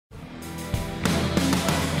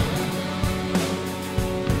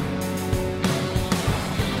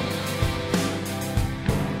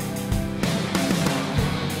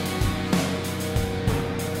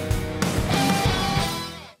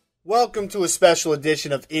Welcome to a special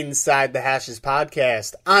edition of Inside the Hashes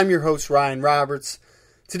podcast. I'm your host, Ryan Roberts.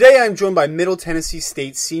 Today I'm joined by Middle Tennessee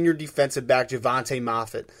State senior defensive back Javonte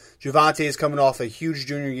Moffitt. Javonte is coming off a huge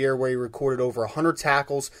junior year where he recorded over 100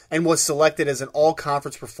 tackles and was selected as an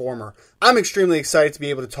all-conference performer. I'm extremely excited to be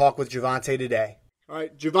able to talk with Javonte today. All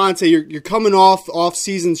right, Javonte, you're coming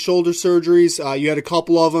off-season shoulder surgeries. You had a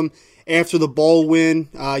couple of them after the bowl win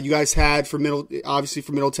you guys had for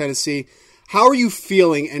Middle Tennessee. How are you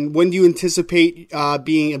feeling, and when do you anticipate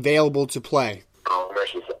being available to play? I'm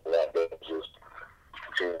actually feeling that good. Just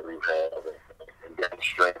continue to rehab and get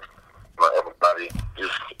strength for everybody.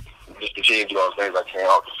 Just continue to do all the things I can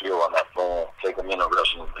off the field on that phone, take them in and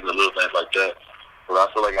rush and the little things like that. But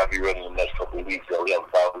I feel like I'll be ready in the next couple of weeks. So we have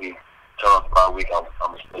a 5 week. Turn off the 5 week.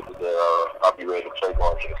 I'm expected that I'll be ready to play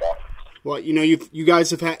going to the conference. Well,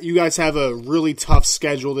 you guys have a really tough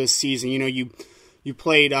schedule this season. You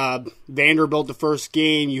played Vanderbilt the first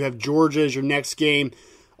game. You have Georgia as your next game.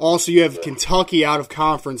 Also, you have Kentucky out of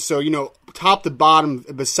conference. So, top to bottom,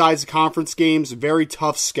 besides the conference games, a very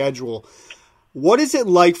tough schedule. What is it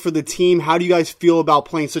like for the team? How do you guys feel about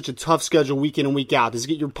playing such a tough schedule week in and week out? Does it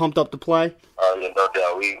get you pumped up to play? Yeah, no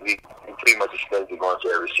doubt. We pretty much expect to go into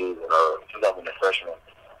every season. Since I've been a freshman,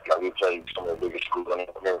 we played some of the biggest schools. I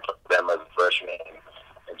never played them as a freshman.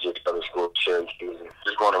 And just other schools, Syracuse, and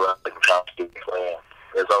just going around like a top student playing.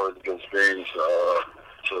 It's always a good experience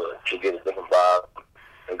to get a different vibe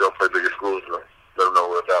and go play bigger schools and let them know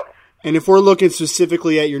where it's at. And if we're looking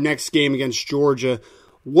specifically at your next game against Georgia,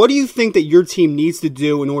 what do you think that your team needs to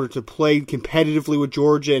do in order to play competitively with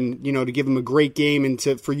Georgia and, to give them a great game and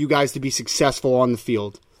for you guys to be successful on the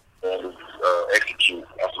field? And execute.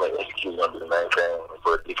 I feel like execute is going to be the main thing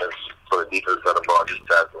for the defense. For the defense of the ball, just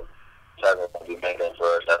tackle. Tackle will be the main thing for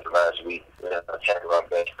us after last week. We had to tackle our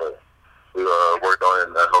bench, but we worked on it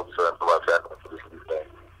and I hope to improve our tackle for this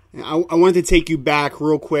week. I wanted to take you back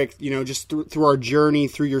real quick, just through our journey,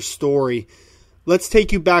 through your story. Let's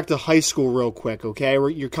take you back to high school real quick, okay?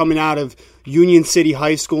 You're coming out of Union City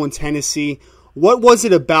High School in Tennessee. What was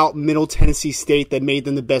it about Middle Tennessee State that made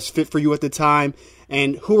them the best fit for you at the time?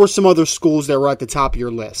 And who were some other schools that were at the top of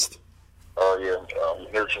your list?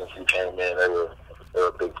 Middle Tennessee came in. They were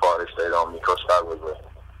a big part. They stayed on me. Coach Scott was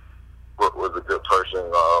a good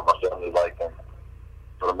person. My family liked him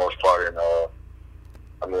for the most part. And as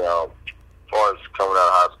far as coming out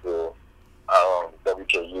of high school,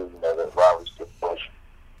 WKU, the rivalry still was.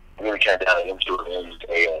 It really came down to them two games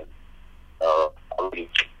today, and I really,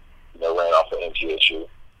 ran off of MTSU.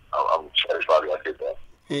 I'm satisfied I did that.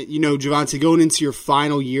 Javonte, going into your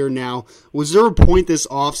final year now, was there a point this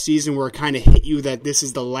offseason where it kind of hit you that this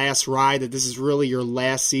is the last ride, that this is really your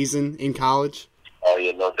last season in college? Oh,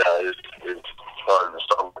 yeah, no doubt. It's starting to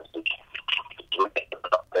start.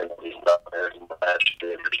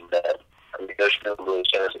 There's still a little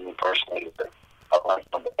chance of me personally that I like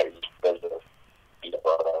some of the because of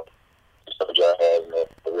the stuff I had and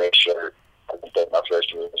the red shirt. I think that's my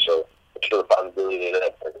freshman year. So there's still a possibility of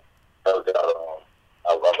that. But no doubt,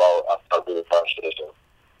 I'll do the process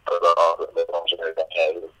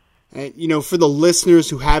and for the listeners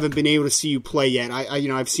who haven't been able to see you play yet,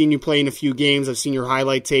 I've seen you play in a few games. I've seen your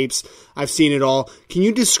highlight tapes. I've seen it all. Can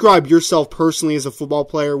you describe yourself personally as a football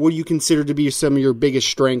player? What do you consider to be some of your biggest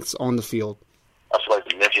strengths on the field? I feel like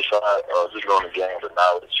the mental side, just going to game, the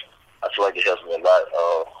knowledge, I feel like it helps me a lot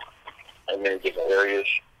in many different areas.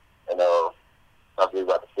 And I believe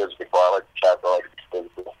about the physical part. I like to tackle, I like to be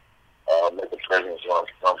physical, make a presence when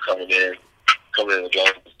I'm coming in the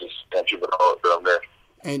game, just let people know that I'm there.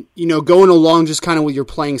 And, going along just kind of with your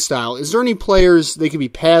playing style, is there any players, they could be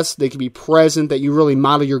past, they could be present, that you really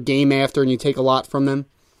model your game after and you take a lot from them?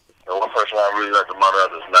 One person I really like to model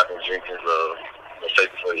after is Malcolm Jenkins, the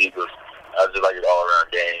safety for the Eagles. I just like his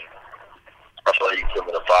all-around game. I feel like you can put him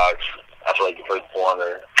in a box. I feel like you play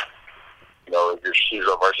corner. He's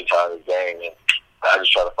so versatile in his game, and I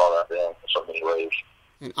just try to follow after him in so many ways.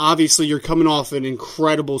 And obviously, you're coming off an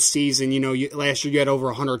incredible season. Last year you had over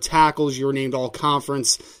 100 tackles. You were named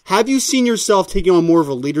all-conference. Have you seen yourself taking on more of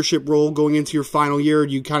a leadership role going into your final year, or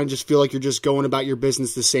do you kind of just feel like you're just going about your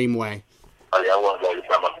business the same way? I want to go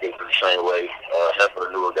about my business the same way, helping the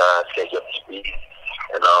newer guys catch up to speed.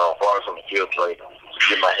 And as far as on the field play,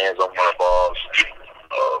 get my hands on more balls.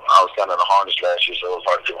 I was kind of in the harness last year, so it was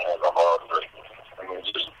hard to get my hands on balls. But,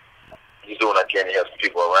 just doing what I can to help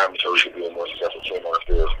people around me so we can be a more successful team on the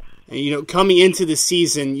field. And, coming into the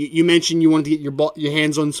season, you mentioned you wanted to get your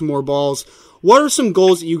hands on some more balls. What are some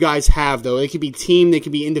goals that you guys have, though? They could be team, they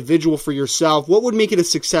could be individual for yourself. What would make it a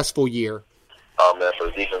successful year? For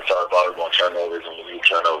the defense side, probably going turnovers, and you need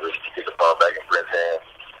turnovers to get the ball back in Brent's hands.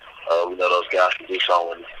 We know those guys can do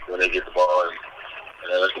something when they get the ball,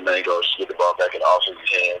 and that's the main goal, is to get the ball back in the offensive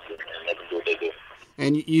hands and let them do what they do.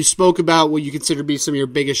 And you spoke about what you consider to be some of your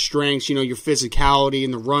biggest strengths, your physicality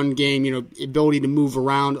and the run game, ability to move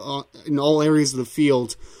around in all areas of the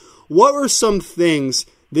field. What were some things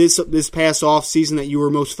this past off season that you were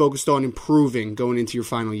most focused on improving going into your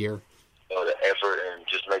final year? The effort and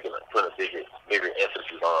just putting a bigger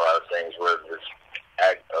emphasis on a lot of things, whether it's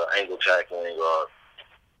angle tackling or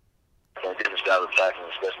different style of tackling,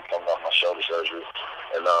 especially coming off my shoulder surgery,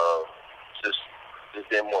 and just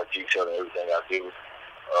being more detailed in everything I do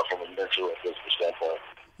from a mental and physical standpoint.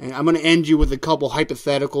 And I'm going to end you with a couple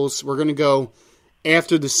hypotheticals. We're going to go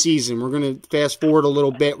after the season. We're going to fast forward a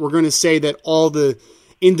little bit. We're going to say that all the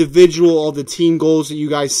all the team goals that you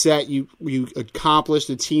guys set, you accomplished.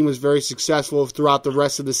 The team was very successful throughout the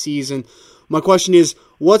rest of the season. My question is,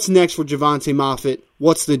 what's next for Javonte Moffitt?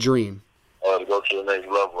 What's the dream? To go to the next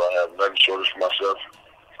level. I have nothing short for myself,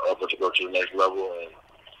 but to go to the next level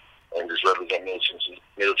and just represent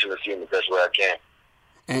Middle Tennessee in the best way I can.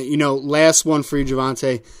 And, last one for you,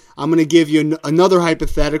 Javonte. I'm going to give you another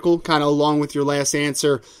hypothetical, kind of along with your last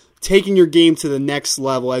answer. Taking your game to the next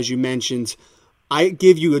level, as you mentioned, I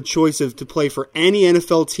give you a choice to play for any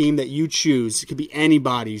NFL team that you choose. It could be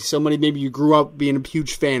anybody, somebody maybe you grew up being a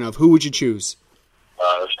huge fan of. Who would you choose?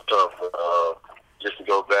 It's tough. Just to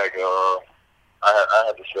go back, I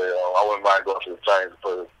have to say I wouldn't mind going to the Giants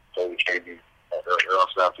to play with KB. It don't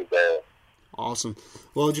sound too bad. Awesome.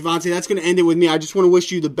 Well, Javonte, that's going to end it with me. I just want to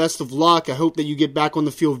wish you the best of luck. I hope that you get back on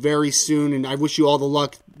the field very soon, and I wish you all the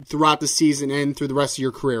luck throughout the season and through the rest of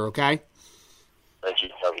your career, okay? Thank you.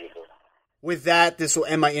 Have a good day. With that, this will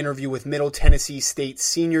end my interview with Middle Tennessee State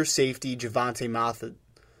senior safety Javonte Moffitt.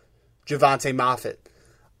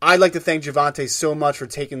 I'd like to thank Javonte so much for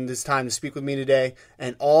taking this time to speak with me today,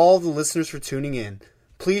 and all the listeners for tuning in.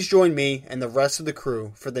 Please join me and the rest of the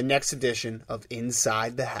crew for the next edition of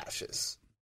Inside the Hashes.